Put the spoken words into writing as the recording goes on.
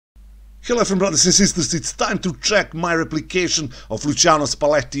Hello FM brothers and sisters, it's time to check my replication of Luciano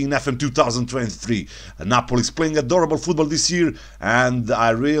Spalletti in FM 2023. Napoli is playing adorable football this year and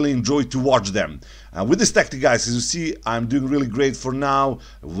I really enjoy to watch them. With this tactic, guys, as you see, I'm doing really great for now.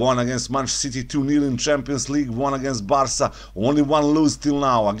 Won against Manchester City 2-0 in Champions League, won against Barca, only one lose till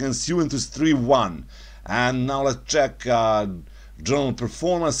now, against Juventus 3-1. And now let's check general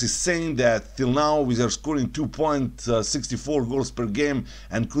performance. Is saying that till now we are scoring 2.64 goals per game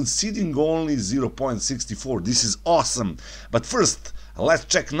and conceding only 0.64. This is awesome. But first, let's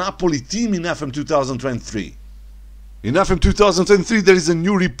check Napoli team in FM 2023. In FM 2023 there is a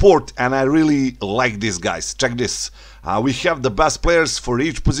new report and I really like this, guys. Check this. We have the best players for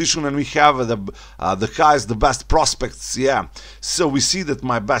each position and we have the highest, the best prospects, yeah. So we see that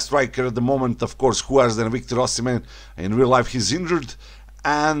my best striker at the moment, of course, who else than Victor Osimhen. In real life he's injured.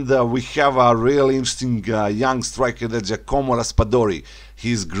 And we have a really interesting young striker, that's Giacomo Raspadori.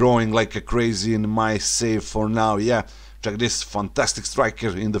 He's growing like a crazy in my save for now, yeah. Check this, fantastic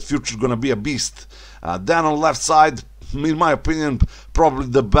striker, in the future gonna be a beast. Then on left side, in my opinion, probably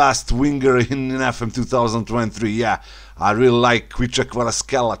the best winger in FM 2023. Yeah, I really like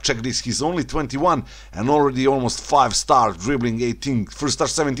Kvaratskhelia. Check this, he's only 21 and already almost 5 stars, dribbling 18, first star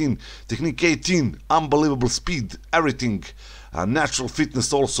 17, technique 18, unbelievable speed, everything. Natural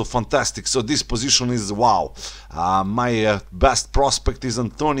fitness also fantastic, so this position is wow. My best prospect is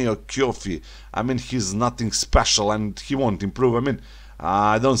Antonio Chioffi. I mean, he's nothing special and he won't improve. I mean,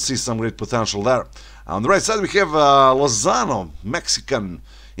 I don't see some great potential there. On the right side we have Lozano, Mexican,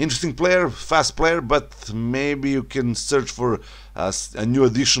 interesting player, fast player, but maybe you can search for a new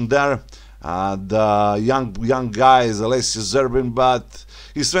addition there. The young guy is Alessio Zerbin, but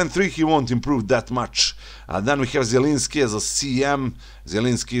he's 23, he won't improve that much. Then we have Zielinski as a CM.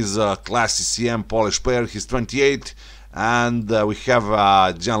 Zielinski is a classy CM Polish player, he's 28. And we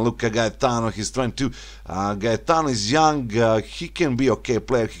have Gianluca Gaetano, he's 22. Gaetano is young, he can be okay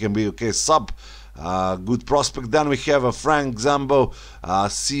player, he can be okay sub. Good prospect. Then we have Frank Zambo,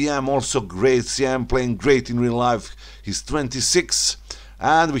 CM, also great CM, playing great in real life. He's 26.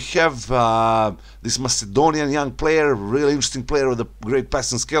 And we have this Macedonian young player, really interesting player with great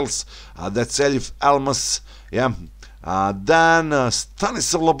passing skills. That's Elif Elmas. Yeah. Then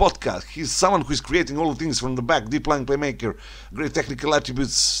Stanislav Lobotka, he's someone who is creating all the things from the back, deep line playmaker, great technical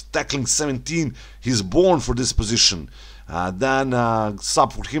attributes, tackling 17, he's born for this position. Then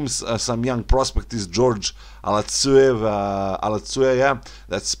sub for him, some young prospect is George Alatsue, yeah,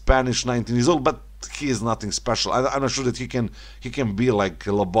 that's Spanish, 19 years old, but he is nothing special. I'm not sure that he can be like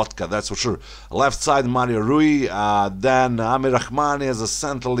Lobotka, that's for sure. Left side Mario Rui, then Amir Rahmani as a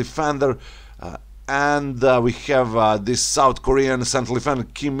central defender. And we have this South Korean central defender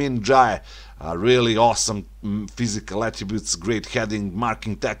Kim Min Jae, really awesome physical attributes, great heading,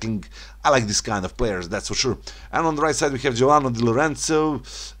 marking, tackling. I like this kind of players, that's for sure. And on the right side we have Giovanni Di Lorenzo,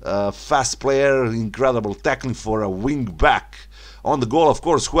 fast player, incredible tackling for a wing back. On the goal, of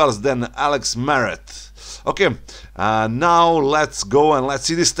course, who else than Alex Merritt. Okay, now let's go and let's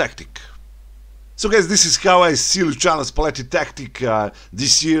see this tactic. So guys, this is how I see Luciano Spalletti tactic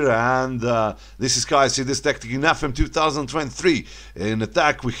this year, and this is how I see this tactic in FM 2023. In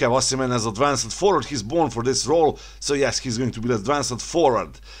attack we have Osimhen as advanced forward, he's born for this role, so yes, he's going to be the advanced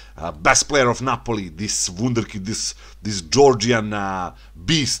forward. Best player of Napoli, this wunderkid, this Georgian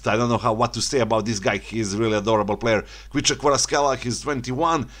beast. I don't know what to say about this guy, he is a really adorable player. Kvaratskhelia, he's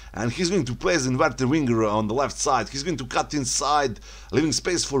 21 and he's going to play as inverted winger on the left side. He's going to cut inside, leaving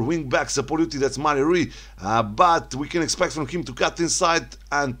space for wing back Saporuti, that's Mario Rui, but we can expect from him to cut inside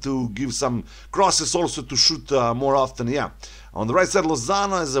and to give some crosses, also to shoot more often, yeah. On the right side,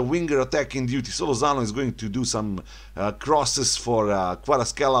 Lozano as a winger attacking duty. So Lozano is going to do some crosses for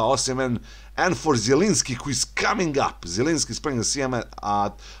Kvaratskhelia, Osimhen, and for Zielinski, who is coming up. Zielinski is playing the CM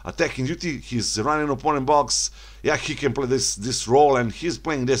attacking duty. He's running opponent box. Yeah, he can play this role, and he's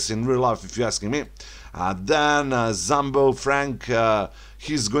playing this in real life, if you're asking me. Then Zambo, Frank,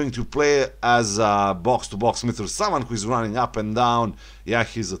 he's going to play as a box-to-box midfielder, someone who is running up and down. Yeah,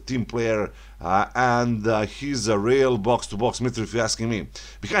 he's a team player, and he's a real box-to-box midfielder, if you're asking me.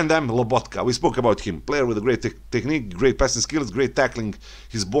 Behind them, Lobotka, we spoke about him. Player with a great technique, great passing skills, great tackling.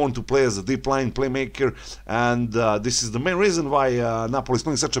 He's born to play as a deep line playmaker, and this is the main reason why Napoli is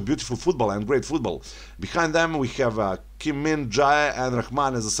playing such a beautiful football and great football. Behind them, we have Kim Min Jae and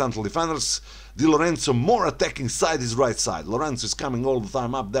Rahman as the central defenders. Di Lorenzo more attacking side, his right side. Lorenzo is coming all the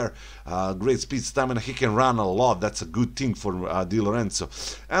time up there. Great speed, stamina, he can run a lot. That's a good thing for Di Lorenzo.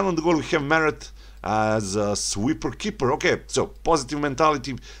 And on the goal we have Merritt. as a sweeper keeper. Okay, so positive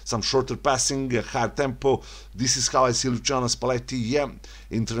mentality, some shorter passing, high tempo. This is how I see Luciano Spalletti. Yeah,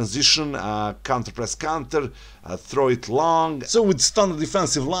 in transition, counter press counter, throw it long. So with standard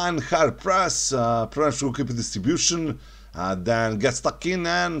defensive line, higher press, preferential goalkeeper distribution, then get stuck in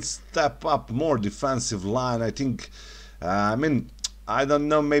and step up more defensive line. I think, I don't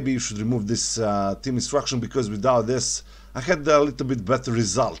know, maybe you should remove this team instruction, because without this I had a little bit better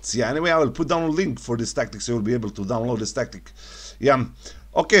results. Yeah, anyway, I will put down a link for this tactic so you'll be able to download this tactic. Yeah,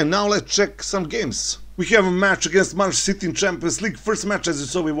 okay, now let's check some games. We have a match against Manchester City in Champions League. First match, as you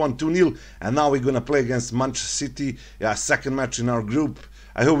saw, we won 2-0, and now we're gonna play against Manchester City. Yeah, second match in our group.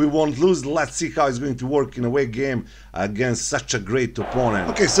 I hope we won't lose. Let's see how it's going to work in a away game against such a great opponent.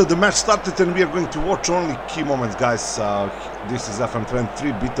 Okay, so the match started and we are going to watch only key moments, guys. This is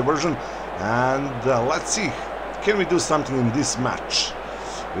FM23 beta version, and let's see, can we do something in this match?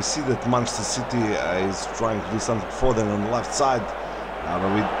 We see that Manchester City is trying to do something for them on the left side,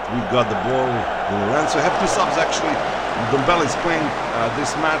 but we got the ball. So we have two subs actually. Dumbell is playing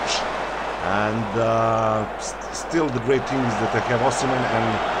this match. And still the great thing is that I have Osimhen and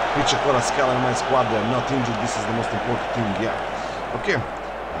Pichakora in my squad. They are not injured. This is the most important thing. Yeah. Okay.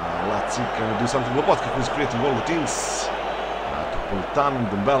 Let's see. Can we do something? Lobotka, who is creating all the things. To Politano.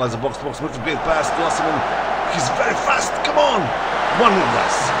 Dumbell has a box-to-box move. Great pass to Osimhen. He's very fast. Come on. 1-0,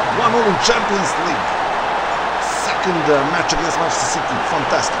 guys. 1-0 in Champions League. Second match against Manchester City.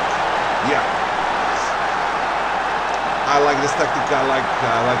 Fantastic. Yeah. I like this tactic. I like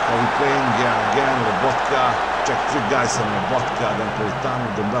how we're playing. Yeah, again, Lobotka. Check three guys on Lobotka. Then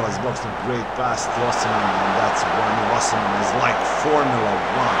Politano. Dumbella's box. Great pass to Osimhen. And that's 1-0. Osimhen is like Formula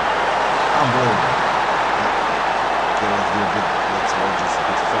 1. Unbelievable. Yeah. Okay, let's do a bit. Let's go just a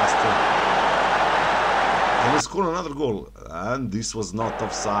bit faster. And we score another goal. And this was not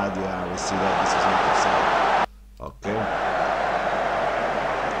offside. Yeah, we see that this was not offside. Okay.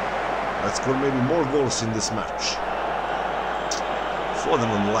 Let's score maybe more goals in this match. For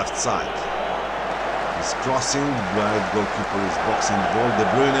them on the left side. He's crossing, right goalkeeper is boxing the ball. De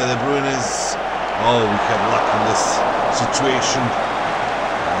Bruyne is... Oh, we had luck in this situation.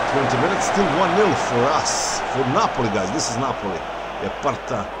 20 minutes, still 1-0 for us. For Napoli, guys. This is Napoli. Yeah,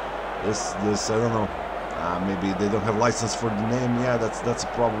 Parta. This I don't know. Maybe they don't have license for the name. Yeah, that's a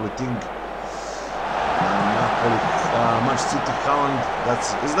probably thing. Napoli, Manchester City, Haaland.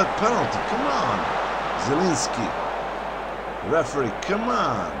 Is that penalty? Come on. Zielinski. Referee, come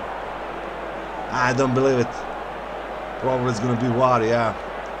on. I don't believe it. Probably it's gonna be VAR, yeah.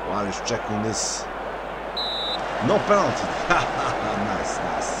 VAR is checking this. No penalty. Nice.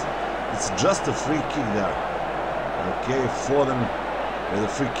 It's just a free kick there. Okay, Foden with a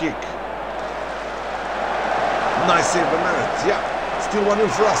free kick. Nice save by Meret. Yeah, still 1-0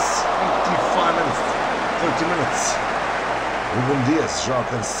 for us. 85 minutes, 30 minutes. Ruben Diaz, Joao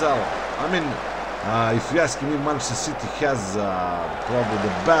Cancelo. If you ask me, Manchester City has probably the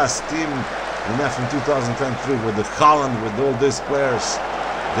best team in FM 2023 with the Haaland, with all these players.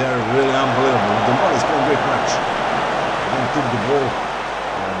 They're really unbelievable. The ball is playing a great match. Then took the ball,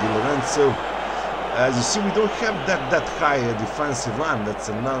 Di Lorenzo. As you see, we don't have that high defensive line.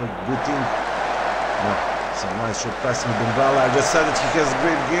 That's another good thing. No, some nice short pass with Dembele. I just said that he has a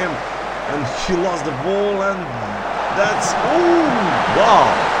great game, and he lost the ball, and that's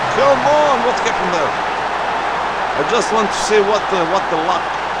wow. Come on, what happened there? I just want to say what the luck,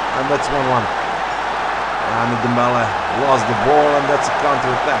 and that's 1-1. And Dembele lost the ball, and that's a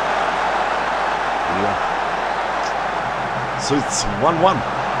counter attack. Yeah. So it's 1-1.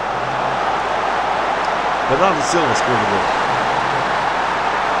 Bernardo Silva scored the goal.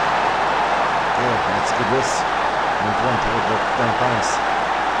 Okay, let's get this. Went 10 times.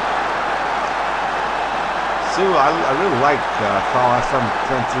 So I really like how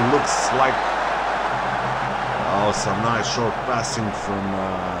FM23 looks like. Oh, some nice short passing from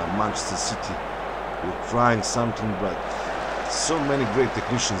Manchester City. We're trying something, but so many great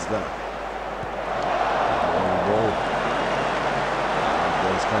technicians there. Long ball.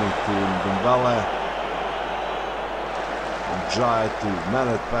 Ball is coming to Dembele. Jai to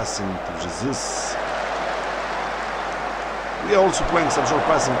Meret, passing to Jesus. We are also playing some short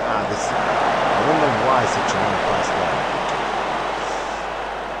passing. I don't know why such a long pass there.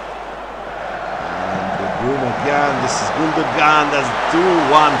 And De Bruyne again. This is Gundogan. That's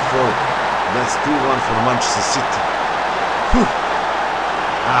 2-1 for Manchester City. Whew.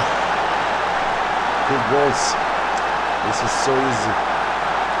 Two goals. This is so easy.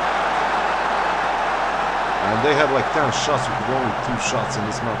 And they had like 10 shots. We could only 2 shots in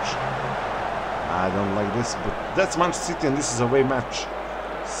this match. I don't like this, but that's Manchester City, and this is a away match.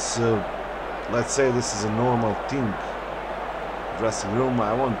 So let's say this is a normal thing. Dressing room,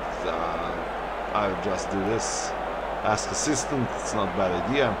 I just do this. Ask assistant, it's not a bad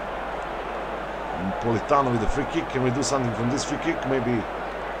idea. Politano with a free kick. Can we do something from this free kick? Maybe.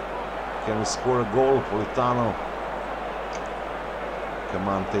 Can we score a goal? Politano. Come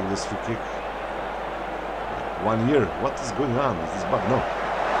on, take this free kick. 1 year. What is going on? Is this bug? No.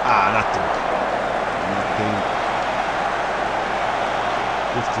 Nothing. Nothing.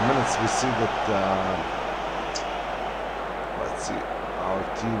 50 minutes. We see that. Let's see. Our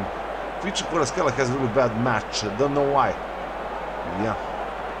team. Vici Kvaratskhelia has a really bad match. Don't know why. Yeah.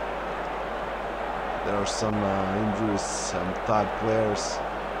 There are some injuries, some tired players.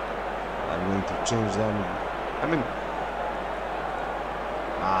 I'm going to change them. I mean,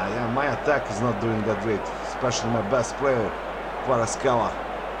 yeah, my attack is not doing that great, especially my best player, Kvaratskhelia.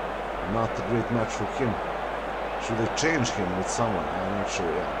 Not a great match for him. Should I change him with someone? I'm not sure.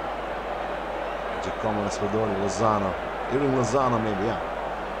 Yeah. Giacomo Raspadori, Lozano, even Lozano, maybe. Yeah.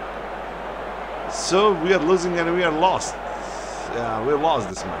 So we are losing and we are lost. Yeah, we lost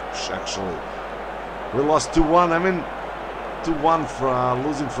this match actually. We lost 2-1. I mean, 2-1 for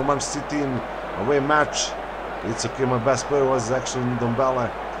losing from Manchester City in away match. It's okay. My best player was actually Ndombele.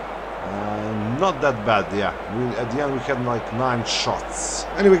 Not that bad. Yeah. At the end we had like 9 shots.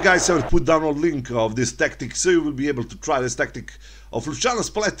 Anyway, guys, I will put down a link of this tactic, so you will be able to try this tactic of Luciano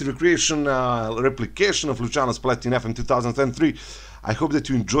Spalletti replication of Luciano Spalletti in FM 2003. I hope that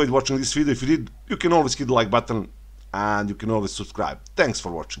you enjoyed watching this video. If you did, you can always hit the like button and you can always subscribe. Thanks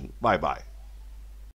for watching. Bye bye.